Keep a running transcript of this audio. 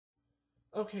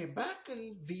Okay, back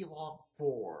in Vlog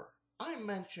 4, I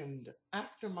mentioned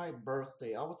after my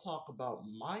birthday I would talk about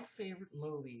my favorite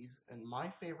movies and my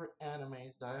favorite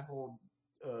animes that I hold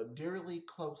dearly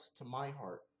close to my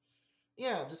heart.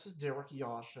 Yeah, this is Derek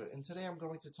Yasha, and today I'm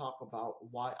going to talk about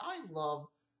why I love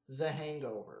The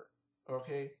Hangover.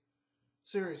 Okay?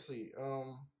 Seriously,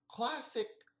 classic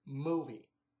movie.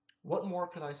 What more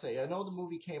could I say? I know the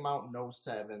movie came out in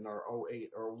 '07 or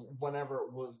 '08 or whenever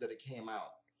it was that it came out.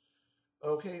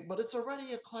 Okay, but it's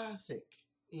already a classic.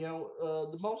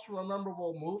 The most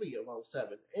memorable movie of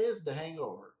 '07 is The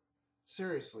Hangover.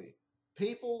 Seriously.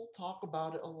 People talk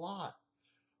about it a lot.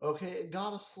 Okay, it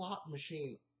got a slot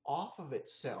machine off of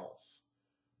itself,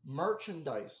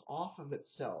 merchandise off of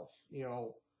itself,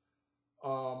 a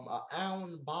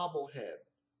Allen bobblehead,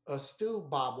 a Stu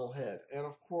bobblehead, and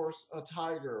of course a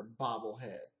Tiger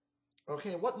bobblehead.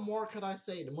 Okay, what more could I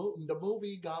say? The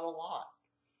movie got a lot.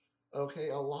 Okay,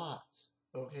 a lot.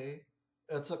 Okay,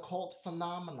 it's a cult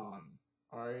phenomenon.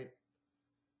 All right,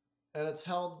 and it's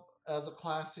held as a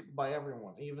classic by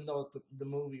everyone, even though the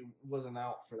movie wasn't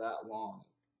out for that long.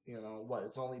 What?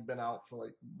 It's only been out for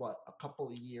like what, a couple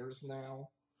of years now.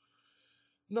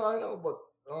 No, I know, but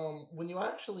when you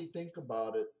actually think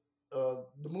about it, the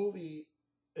movie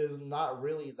is not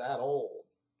really that old.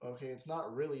 Okay, it's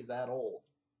not really that old.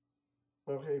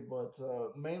 Okay, but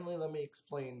mainly let me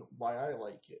explain why I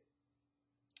like it.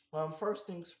 First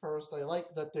things first, I like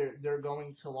that they're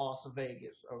going to Las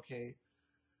Vegas. Okay,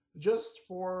 just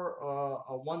for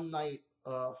a one night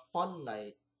fun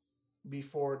night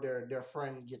before their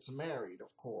friend gets married,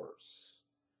 of course.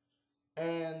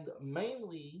 And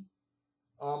mainly,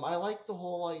 I like the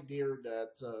whole idea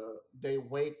that they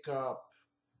wake up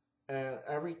and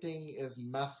everything is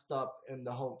messed up in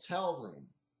the hotel room.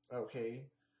 Okay,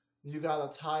 you got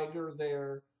a tiger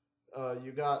there.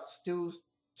 You got Stu's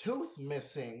tooth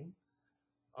missing.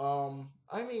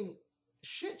 I mean,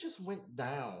 shit just went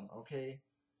down. Okay,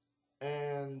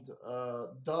 and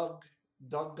Doug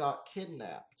got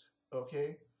kidnapped.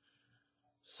 Okay.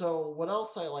 So what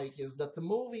else I like is that the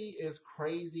movie is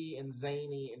crazy and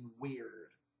zany and weird.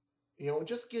 It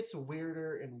just gets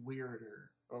weirder and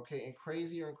weirder, okay, and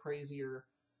crazier.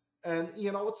 And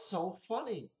it's so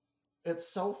funny.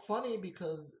 It's so funny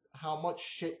because how much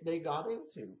shit they got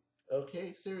into.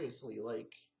 Okay, seriously,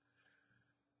 like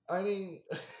I mean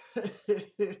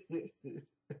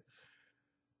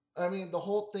I mean the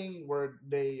whole thing where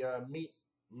they meet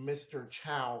Mr.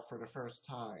 Chow for the first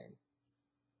time.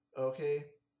 Okay?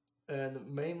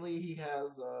 And mainly he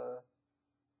has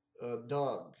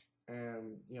Doug,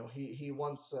 and he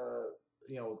wants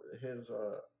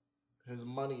his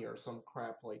money or some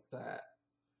crap like that.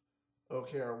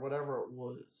 Okay, or whatever it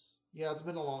was. Yeah, it's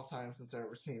been a long time since I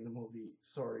ever seen the movie.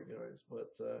 Sorry, guys,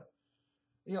 but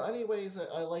anyways,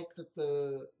 I like that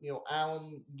the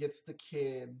Alan gets the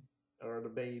kid or the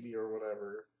baby or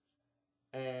whatever,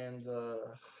 and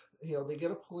they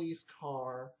get a police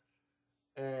car,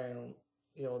 and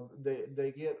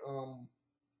they get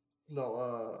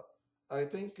no I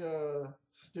think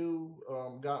Stu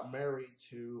got married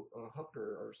to a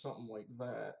hooker or something like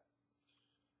that,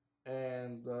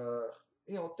 and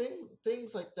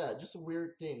things like that, just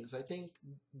weird things. I think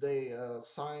they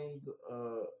signed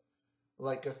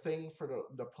like a thing for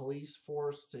the police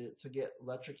force to get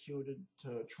electrocuted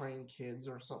to train kids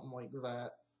or something like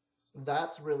that.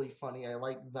 That's really funny. I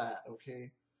like that.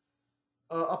 Okay,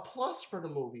 a plus for the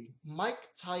movie, Mike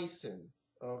Tyson.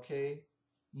 Okay,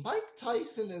 Mike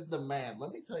Tyson is the man.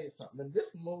 Let me tell you something. In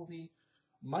this movie,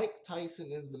 Mike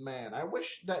Tyson is the man. I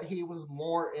wish that he was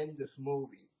more in this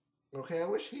movie. Okay, I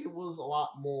wish he was a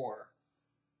lot more,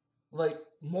 like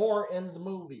more in the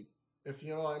movie. If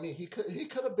you know what I mean, he could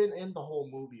have been in the whole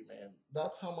movie, man.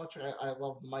 That's how much I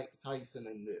loved Mike Tyson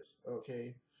in this.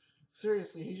 Okay,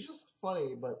 seriously, he's just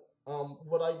funny. But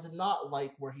what I did not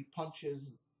like where he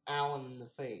punches Alan in the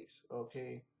face.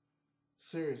 Okay,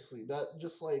 seriously, that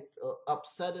just like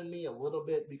upsetted me a little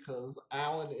bit because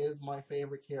Alan is my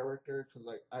favorite character because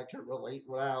I can relate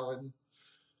with Alan.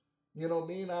 Me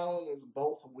and Alan is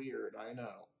both weird. I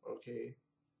know. Okay,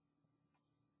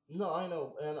 no, I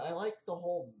know, and I like the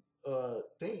whole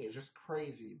thing. It's just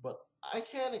crazy, but I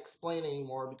can't explain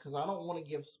anymore because I don't want to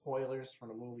give spoilers for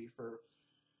the movie for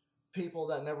people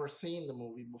that never seen the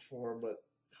movie before. But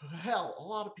hell, a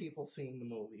lot of people seen the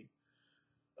movie.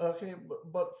 Okay,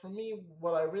 but for me,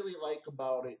 what I really like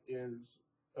about it is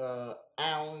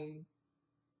Alan,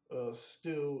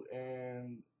 Stu,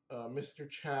 and Mr.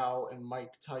 Chow and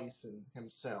Mike Tyson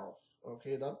himself.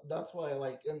 Okay, that's what I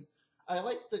like, and I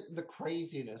like the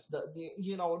craziness.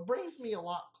 It brings me a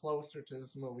lot closer to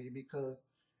this movie because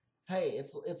Hey,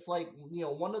 it's like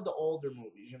one of the older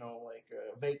movies, like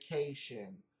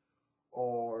Vacation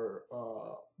or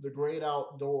The Great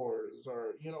Outdoors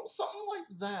or something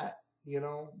like that.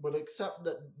 But except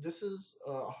that this is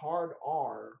hard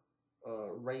R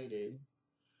rated,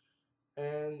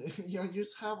 and you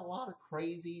just have a lot of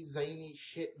crazy zany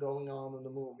shit going on in the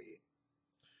movie.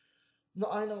 No,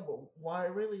 I know, but why I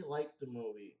really like the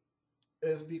movie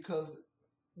is because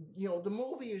the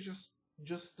movie is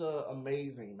just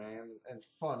amazing, man, and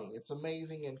funny. It's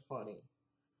amazing and funny.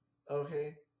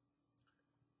 Okay,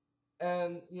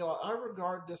 and I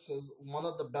regard this as one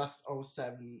of the best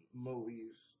 '07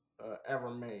 movies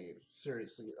ever made.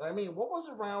 Seriously, I mean, what was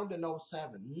around in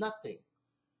 '07? Nothing.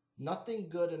 Nothing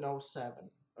good in '07.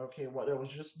 Okay, what, it was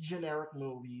just generic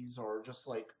movies or just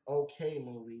like okay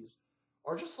movies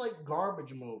or just like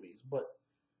garbage movies. But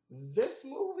this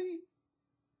movie,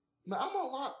 man, I'm a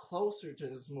lot closer to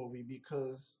this movie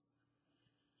because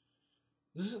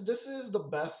this is the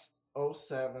best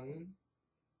 '07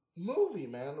 movie,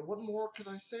 man. What more could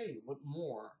I say? What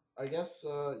more? I guess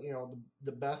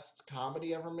the best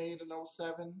comedy ever made in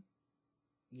 '07.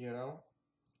 You know,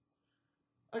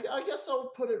 I guess I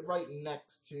would put it right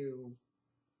next to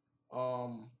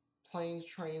um Planes,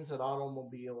 Trains, and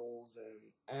Automobiles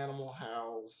and Animal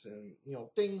House and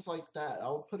things like that. I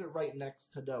would put it right next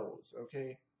to those.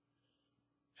 Okay,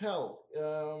 hell,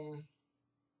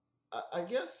 I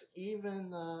guess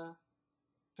even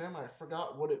damn, I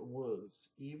forgot what it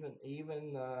was. Even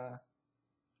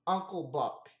Uncle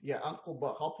Buck. Yeah, Uncle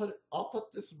Buck. I'll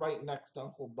put this right next to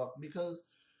Uncle Buck because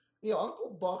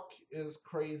Uncle Buck is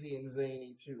crazy and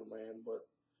zany too, man. But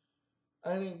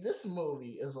I mean, this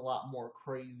movie is a lot more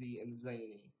crazy and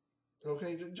zany.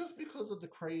 Okay, just because of the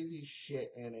crazy shit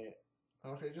in it.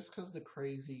 Okay, just because the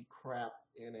crazy crap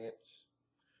in it.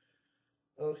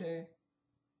 Okay,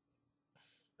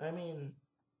 I mean,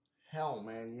 hell,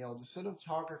 man. The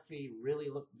cinematography really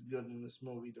looked good in this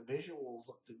movie. The visuals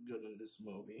looked good in this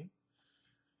movie.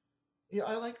 Yeah,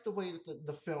 I like the way that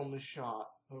the film is shot.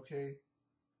 Okay,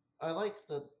 I like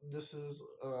that this is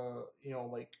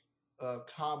like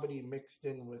comedy mixed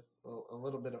in with a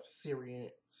little bit of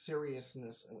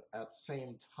seriousness at the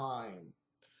same time.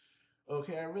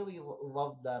 Okay, I really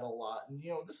love that a lot, and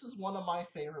this is one of my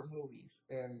favorite movies,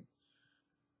 and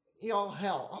hell,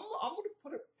 I'm gonna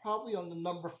put it probably on the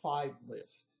number five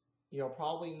list.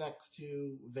 Probably next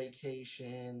to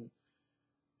Vacation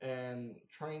and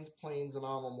Trains, Planes, and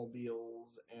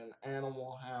Automobiles, and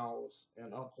Animal House,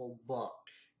 and Uncle Buck.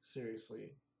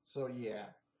 Seriously. So yeah,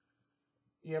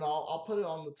 I'll put it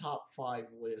on the top five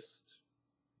list.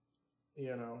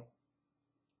 You know,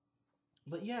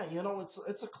 but yeah,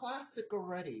 it's a classic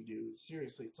already, dude.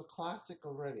 Seriously, it's a classic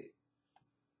already.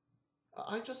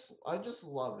 I just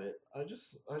love it. I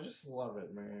just love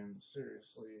it, man.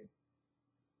 Seriously.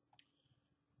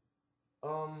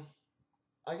 Um,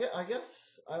 I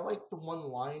guess I like the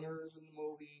one-liners in the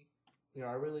movie.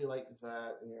 I really like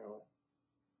that.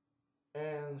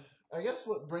 And I guess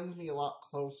what brings me a lot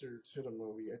closer to the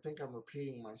movie, I think I'm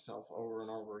repeating myself over and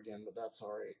over again, but that's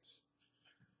alright.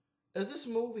 As this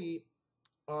movie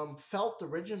felt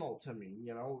original to me,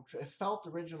 it felt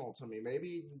original to me.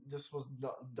 Maybe this was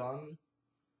done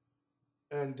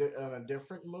in a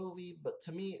different movie, but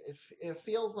to me, it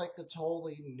feels like a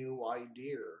totally new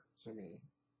idea to me.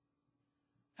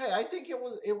 Hey, I think it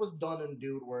was done in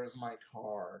Dude, Where's My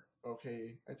Car?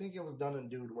 Okay, I think it was done in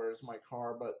Dude, Where's My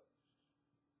Car? But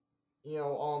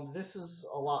this is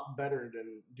a lot better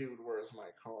than Dude, Where's My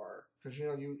Car? Because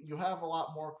you have a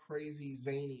lot more crazy,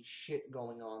 zany shit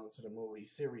going on into the movie,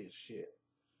 serious shit.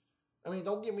 I mean,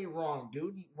 don't get me wrong,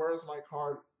 Dude, Where's My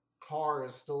Car? Car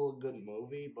is still a good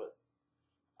movie, but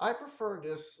I prefer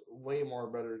this way more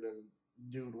better than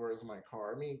Dude, Where's My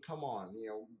Car? I mean, come on,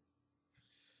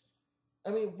 I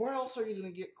mean, where else are you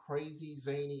gonna get crazy,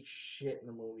 zany shit in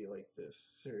a movie like this?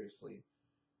 Seriously.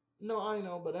 No, I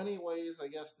know, but anyways, I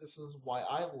guess this is why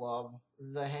I love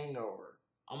The Hangover.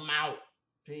 I'm out.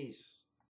 Peace.